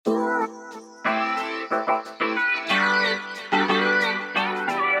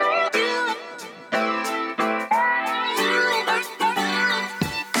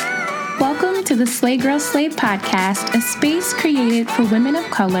the Slay Girl Slay podcast, a space created for women of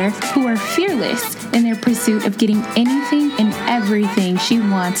color who are fearless in their pursuit of getting anything and everything she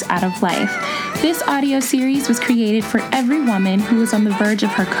wants out of life. This audio series was created for every woman who is on the verge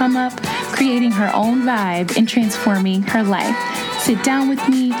of her come up, creating her own vibe and transforming her life. Sit down with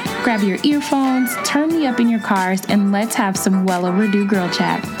me, grab your earphones, turn me up in your cars, and let's have some well overdue girl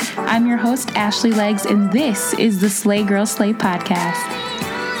chat. I'm your host, Ashley Legs, and this is the Slay Girl Slay podcast.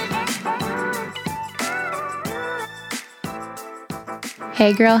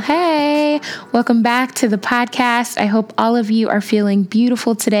 Hey girl, hey! Welcome back to the podcast. I hope all of you are feeling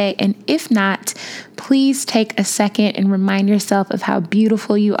beautiful today, and if not, please take a second and remind yourself of how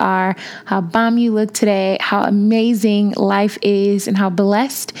beautiful you are, how bomb you look today, how amazing life is, and how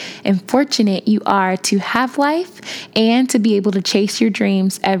blessed and fortunate you are to have life and to be able to chase your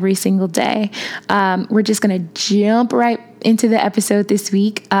dreams every single day. We're just going to jump right into the episode this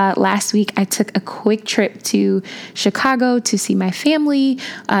week. Last week, I took a quick trip to Chicago to see my family.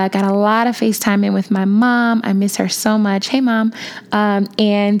 Got a lot of FaceTime in with my mom. I miss her so much. Hey, Mom.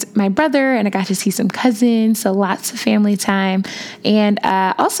 And my brother, and I got to see some cousins, so lots of family time. And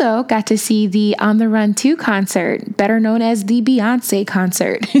also got to see the On the Run 2 concert, better known as the Beyonce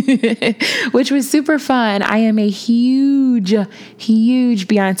concert, which was super fun. I am a huge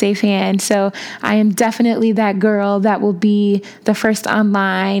Beyonce fan, so I am definitely that girl that will be the first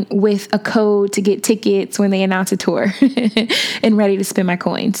online with a code to get tickets when they announce a tour and ready to spend my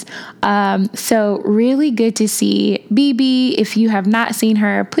coins. So really good to see BB. If you have not seen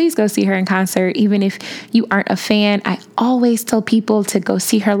her, please go see her in concert. Even if you aren't a fan, I always tell people to go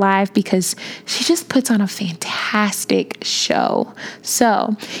see her live because she just puts on a fantastic show.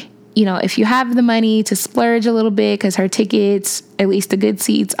 So, you know, if you have the money to splurge a little bit, because her tickets, at least the good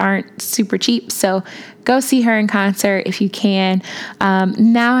seats, aren't super cheap. So go see her in concert if you can.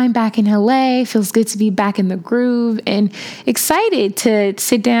 Now I'm back in LA. Feels good to be back in the groove and excited to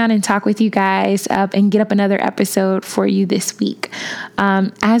sit down and talk with you guys and get up another episode for you this week.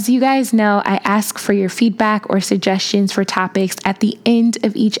 As you guys know, I ask for your feedback or suggestions for topics at the end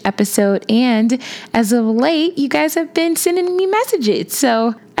of each episode. And as of late, you guys have been sending me messages.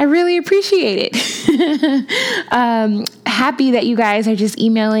 So I really appreciate it. Happy that you guys are just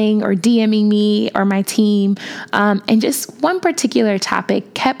emailing or DMing me or my team. And just one particular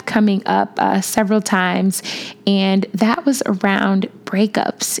topic kept coming up several times, and that was around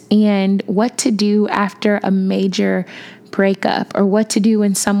breakups and what to do after a major breakup, or what to do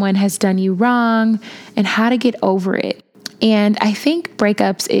when someone has done you wrong and how to get over it. And I think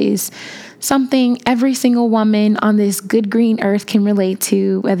breakups is something every single woman on this good green earth can relate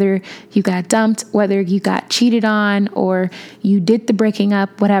to, whether you got dumped, whether you got cheated on, or you did the breaking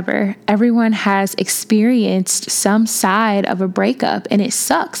up, whatever. Everyone has experienced some side of a breakup, and it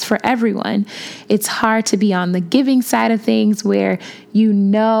sucks for everyone. It's hard to be on the giving side of things where you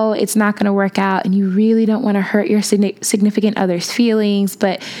know it's not going to work out and you really don't want to hurt your significant other's feelings,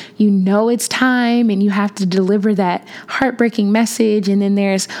 but you know it's time and you have to deliver that heartbreaking message. And then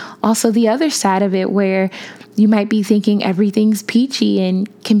there's also the other side of it where you might be thinking everything's peachy and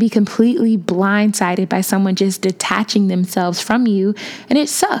can be completely blindsided by someone just detaching themselves from you. And it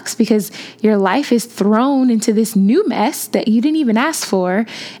sucks because your life is thrown into this new mess that you didn't even ask for.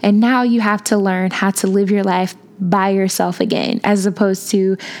 And now you have to learn how to live your life by yourself again, as opposed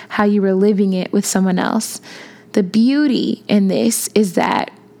to how you were living it with someone else. The beauty in this is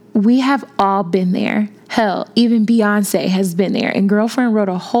that we have all been there. Hell, even Beyonce has been there, and Girlfriend wrote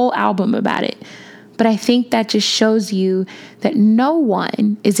a whole album about it. But I think that just shows you that no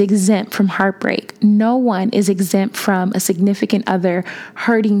one is exempt from heartbreak. No one is exempt from a significant other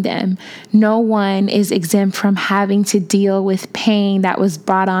hurting them. No one is exempt from having to deal with pain that was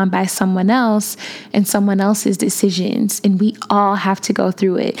brought on by someone else and someone else's decisions. And we all have to go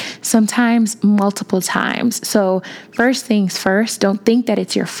through it, sometimes multiple times. So first things first, don't think that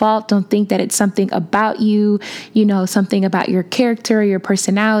it's your fault. Don't think that it's something about you, something about your character, your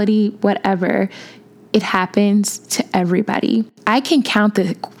personality, whatever. It happens to everybody. I can count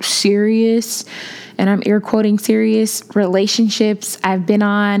the serious, and I'm air quoting serious, relationships I've been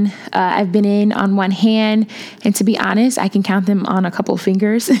in on one hand. And to be honest, I can count them on a couple of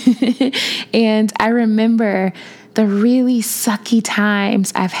fingers. And I remember the really sucky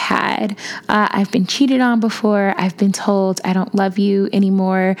times I've had. I've been cheated on before. I've been told I don't love you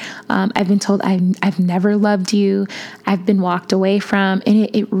anymore. I've been told I've never loved you. I've been walked away from,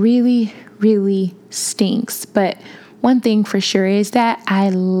 and it really stinks. But one thing for sure is that I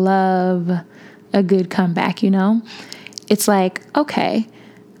love a good comeback, It's like, okay,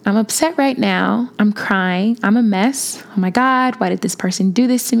 I'm upset right now. I'm crying. I'm a mess. Oh my God, why did this person do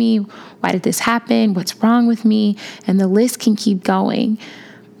this to me? Why did this happen? What's wrong with me? And the list can keep going.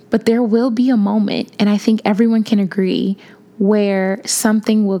 But there will be a moment, and I think everyone can agree, where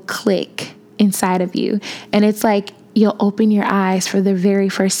something will click inside of you. And it's like you'll open your eyes for the very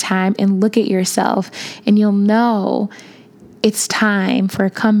first time and look at yourself, and you'll know it's time for a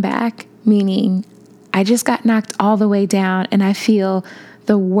comeback, meaning I just got knocked all the way down and I feel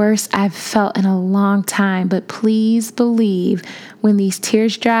the worst I've felt in a long time. But please believe, when these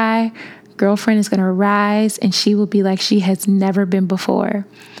tears dry, girlfriend is going to rise and she will be like she has never been before.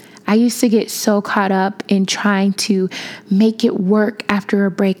 I used to get so caught up in trying to make it work after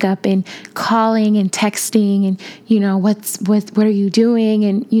a breakup and calling and texting and, what are you doing?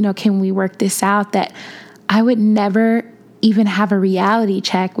 And, can we work this out? That I would never even have a reality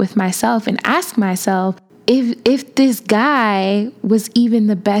check with myself and ask myself if this guy was even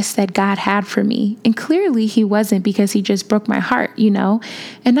the best that God had for me. And clearly he wasn't, because he just broke my heart,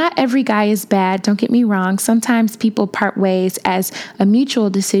 And not every guy is bad, don't get me wrong. Sometimes people part ways as a mutual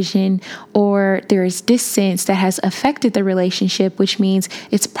decision, or there is distance that has affected the relationship, which means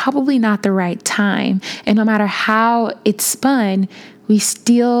it's probably not the right time. And no matter how it's spun, we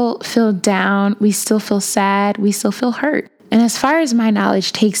still feel down, we still feel sad, we still feel hurt. And as far as my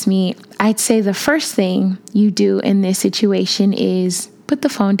knowledge takes me, I'd say the first thing you do in this situation is put the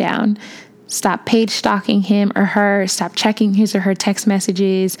phone down. Stop page stalking him or her. Stop checking his or her text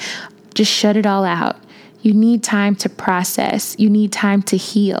messages. Just shut it all out. You need time to process. You need time to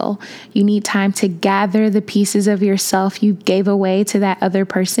heal. You need time to gather the pieces of yourself you gave away to that other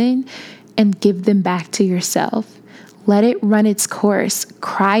person and give them back to yourself. Let it run its course.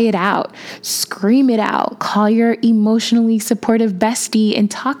 Cry it out. Scream it out. Call your emotionally supportive bestie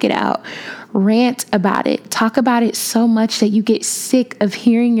and talk it out. Rant about it. Talk about it so much that you get sick of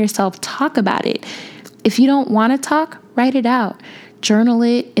hearing yourself talk about it. If you don't want to talk, write it out. Journal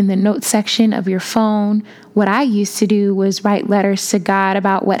it in the notes section of your phone. What I used to do was write letters to God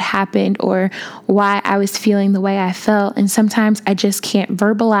about what happened or why I was feeling the way I felt. And sometimes I just can't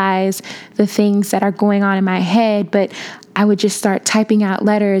verbalize the things that are going on in my head, but I would just start typing out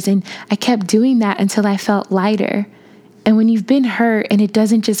letters. And I kept doing that until I felt lighter. And when you've been hurt, and it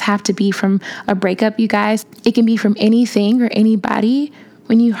doesn't just have to be from a breakup, you guys, it can be from anything or anybody.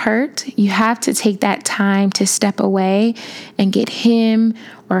 When you hurt, you have to take that time to step away and get him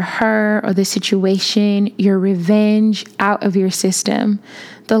or her or the situation, your revenge, out of your system.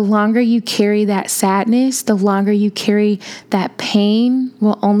 The longer you carry that sadness, the longer you carry that pain,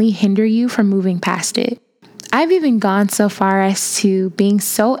 will only hinder you from moving past it. I've even gone so far as to being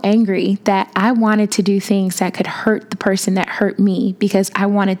so angry that I wanted to do things that could hurt the person that hurt me, because I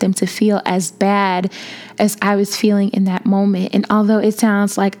wanted them to feel as bad as I was feeling in that moment. And although it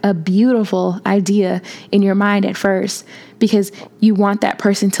sounds like a beautiful idea in your mind at first, because you want that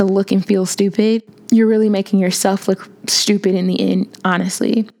person to look and feel stupid, you're really making yourself look stupid in the end,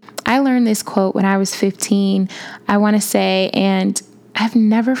 honestly. I learned this quote when I was 15, I want to say, and I've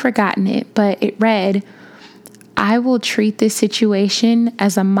never forgotten it, but it read, "I will treat this situation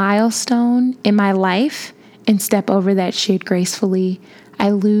as a milestone in my life and step over that shit gracefully.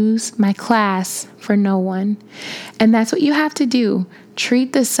 I lose my class for no one." And that's what you have to do.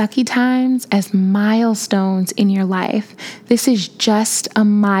 Treat the sucky times as milestones in your life. This is just a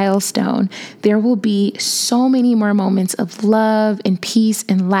milestone. There will be so many more moments of love and peace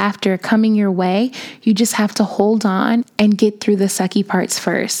and laughter coming your way. You just have to hold on and get through the sucky parts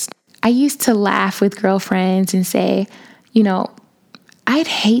first. I used to laugh with girlfriends and say, I'd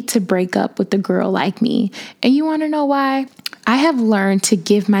hate to break up with a girl like me. And you want to know why? I have learned to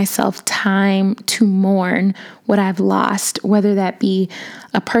give myself time to mourn what I've lost, whether that be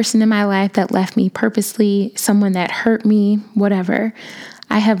a person in my life that left me purposely, someone that hurt me, whatever.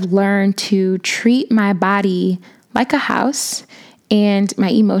 I have learned to treat my body like a house, and my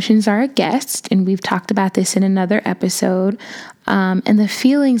emotions are a guest. And we've talked about this in another episode. And the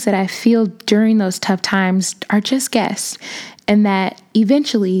feelings that I feel during those tough times are just guests, and that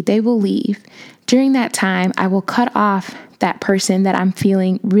eventually they will leave. During that time, I will cut off that person that I'm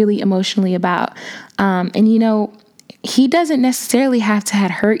feeling really emotionally about. He doesn't necessarily have to have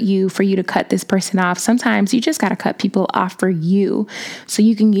hurt you for you to cut this person off. Sometimes you just got to cut people off for you so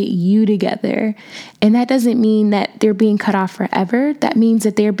you can get you together. And that doesn't mean that they're being cut off forever. That means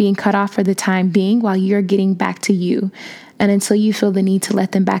that they're being cut off for the time being while you're getting back to you. And until you feel the need to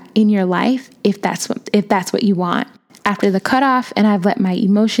let them back in your life, if that's what you want. After the cutoff and I've let my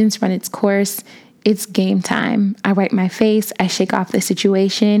emotions run its course, it's game time. I wipe my face, I shake off the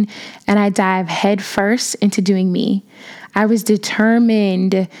situation, and I dive head first into doing me. I was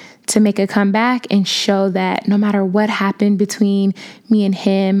determined to make a comeback and show that no matter what happened between me and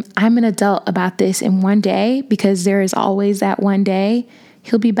him, I'm an adult about this. And one day, because there is always that one day,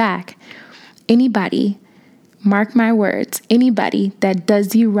 he'll be back. Anybody, mark my words, anybody that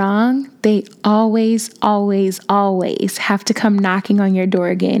does you wrong, they always, always, always have to come knocking on your door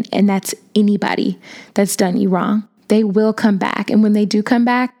again. And that's anybody that's done you wrong. They will come back. And when they do come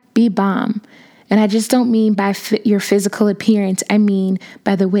back, be bomb. And I just don't mean by your physical appearance. I mean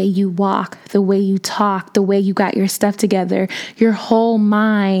by the way you walk, the way you talk, the way you got your stuff together. Your whole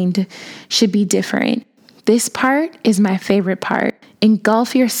mind should be different. This part is my favorite part.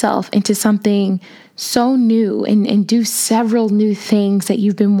 Engulf yourself into something so new and do several new things that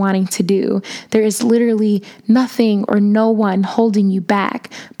you've been wanting to do. There is literally nothing or no one holding you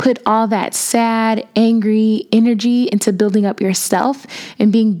back. Put all that sad, angry energy into building up yourself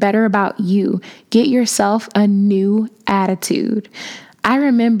and being better about you. Get yourself a new attitude. I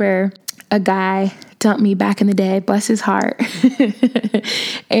remember a guy dumped me back in the day, bless his heart.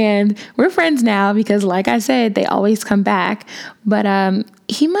 And we're friends now because, like I said, they always come back. But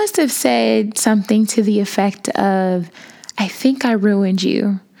he must have said something to the effect of, I think I ruined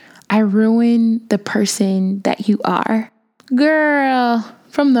you. I ruined the person that you are. Girl,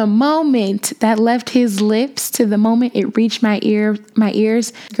 from the moment that left his lips to the moment it reached my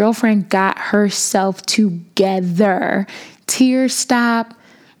ears, girlfriend got herself together. Tears stopped.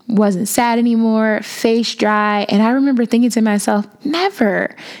 Wasn't sad anymore, face dry. And I remember thinking to myself,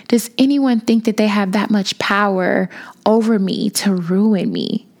 never does anyone think that they have that much power over me to ruin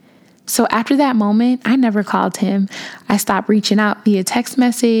me. So after that moment, I never called him. I stopped reaching out via text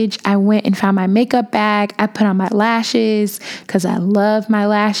message. I went and found my makeup bag. I put on my lashes because I love my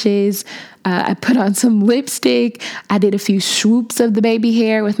lashes. I put on some lipstick. I did a few swoops of the baby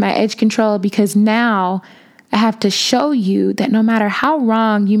hair with my edge control because now I have to show you that no matter how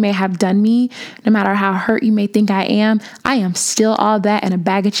wrong you may have done me, no matter how hurt you may think I am still all that and a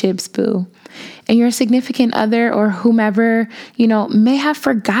bag of chips, boo. And your significant other or whomever, may have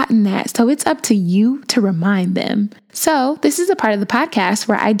forgotten that. So it's up to you to remind them. So this is a part of the podcast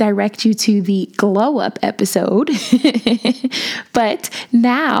where I direct you to the glow up episode. But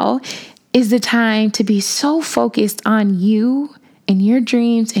now is the time to be so focused on you and your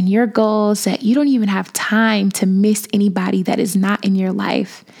dreams and your goals that you don't even have time to miss anybody that is not in your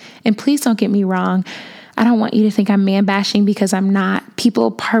life. And please don't get me wrong. I don't want you to think I'm man bashing because I'm not.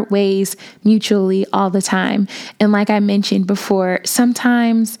 People part ways mutually all the time. And like I mentioned before,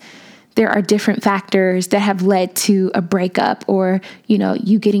 sometimes there are different factors that have led to a breakup or,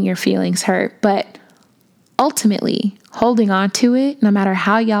 you getting your feelings hurt. But ultimately, holding on to it, no matter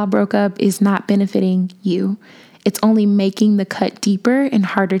how y'all broke up, is not benefiting you. It's only making the cut deeper and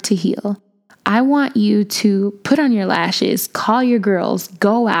harder to heal. I want you to put on your lashes, call your girls,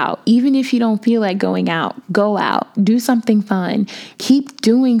 go out. Even if you don't feel like going out, go out, do something fun. Keep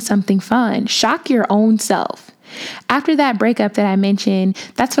doing something fun. Shock your own self. After that breakup that I mentioned,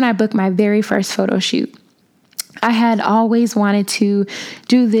 that's when I booked my very first photo shoot. I had always wanted to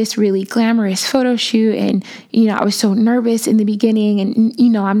do this really glamorous photo shoot. And, I was so nervous in the beginning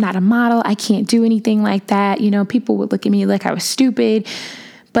and, I'm not a model. I can't do anything like that. People would look at me like I was stupid.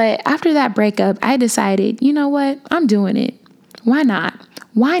 But after that breakup, I decided, you know what? I'm doing it. Why not?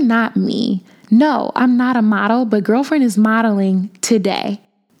 Why not me? No, I'm not a model, but girlfriend is modeling today.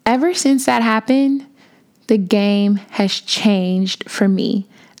 Ever since that happened, the game has changed for me.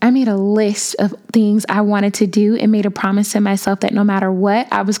 I made a list of things I wanted to do and made a promise to myself that no matter what,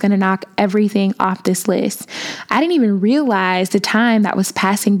 I was going to knock everything off this list. I didn't even realize the time that was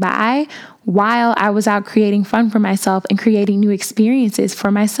passing by while I was out creating fun for myself and creating new experiences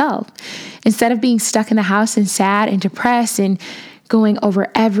for myself. Instead of being stuck in the house and sad and depressed and going over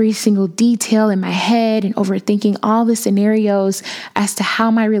every single detail in my head and overthinking all the scenarios as to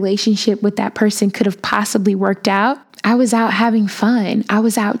how my relationship with that person could have possibly worked out, I was out having fun. I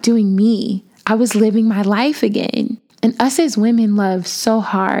was out doing me. I was living my life again. And us as women love so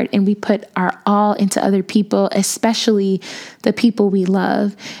hard and we put our all into other people, especially the people we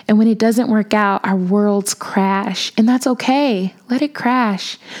love. And when it doesn't work out, our worlds crash. And that's okay. Let it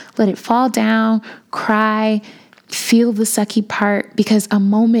crash. Let it fall down, cry, feel the sucky part, because a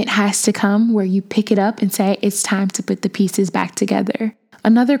moment has to come where you pick it up and say, it's time to put the pieces back together.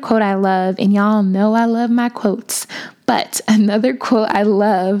 Another quote I love, and y'all know I love my quotes, but another quote I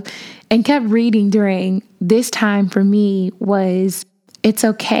love and kept reading during this time for me was, it's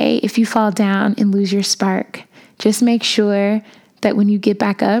okay if you fall down and lose your spark. Just make sure that when you get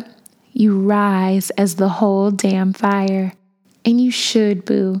back up, you rise as the whole damn fire. And you should,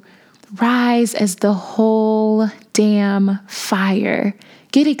 boo. rise as the whole damn fire.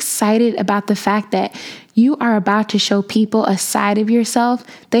 Get excited about the fact that you are about to show people a side of yourself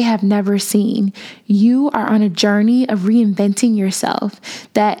they have never seen. You are on a journey of reinventing yourself,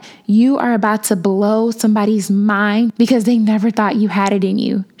 that you are about to blow somebody's mind because they never thought you had it in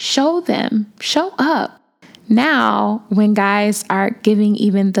you. Show them, show up. Now, when guys are giving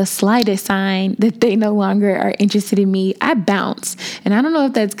even the slightest sign that they no longer are interested in me, I bounce. And I don't know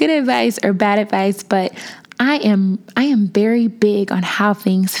if that's good advice or bad advice, but I am very big on how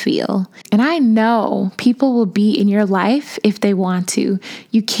things feel. And I know people will be in your life if they want to.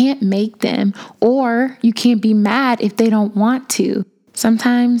 You can't make them, or you can't be mad if they don't want to.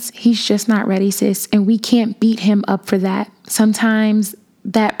 Sometimes he's just not ready, sis, and we can't beat him up for that. Sometimes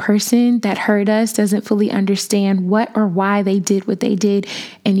that person that hurt us doesn't fully understand what or why they did what they did.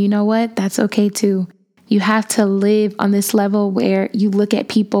 And you know what? That's okay too. You have to live on this level where you look at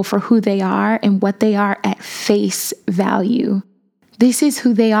people for who they are and what they are at face value. This is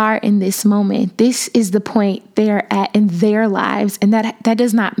who they are in this moment. This is the point they are at in their lives. And that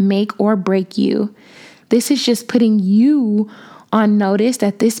does not make or break you. This is just putting you on notice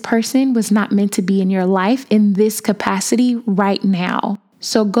that this person was not meant to be in your life in this capacity right now.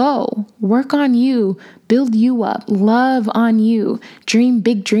 So go, work on you, build you up, love on you, dream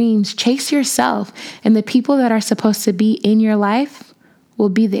big dreams, chase yourself, and the people that are supposed to be in your life will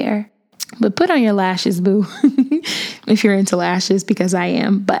be there. But put on your lashes, boo, if you're into lashes, because I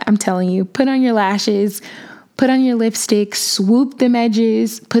am. But I'm telling you, put on your lashes, put on your lipstick, swoop them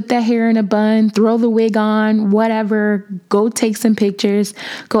edges, put that hair in a bun, throw the wig on, whatever. Go take some pictures,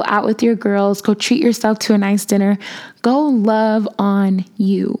 go out with your girls, go treat yourself to a nice dinner. Go love on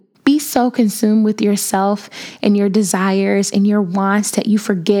you. Be so consumed with yourself and your desires and your wants that you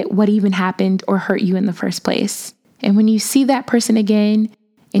forget what even happened or hurt you in the first place. And when you see that person again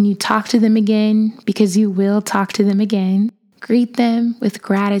and you talk to them again, because you will talk to them again, greet them with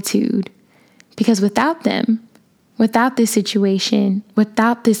gratitude. Because without them, without this situation,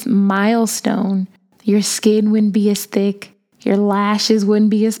 without this milestone, your skin wouldn't be as thick, your lashes wouldn't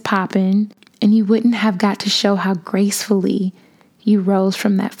be as popping, and you wouldn't have got to show how gracefully you rose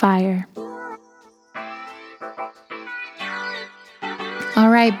from that fire. All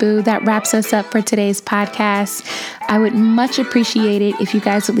right, boo, that wraps us up for today's podcast. I would much appreciate it if you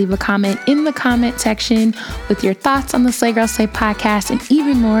guys would leave a comment in the comment section with your thoughts on the Slay Girl Slay podcast, and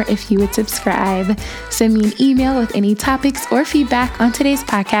even more if you would subscribe. Send me an email with any topics or feedback on today's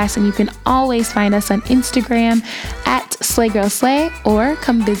podcast, and you can always find us on Instagram at SlayGirlSlay, or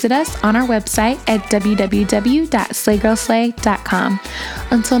come visit us on our website at www.slaygirlslay.com.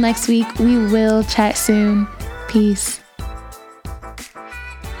 Until next week, we will chat soon. Peace.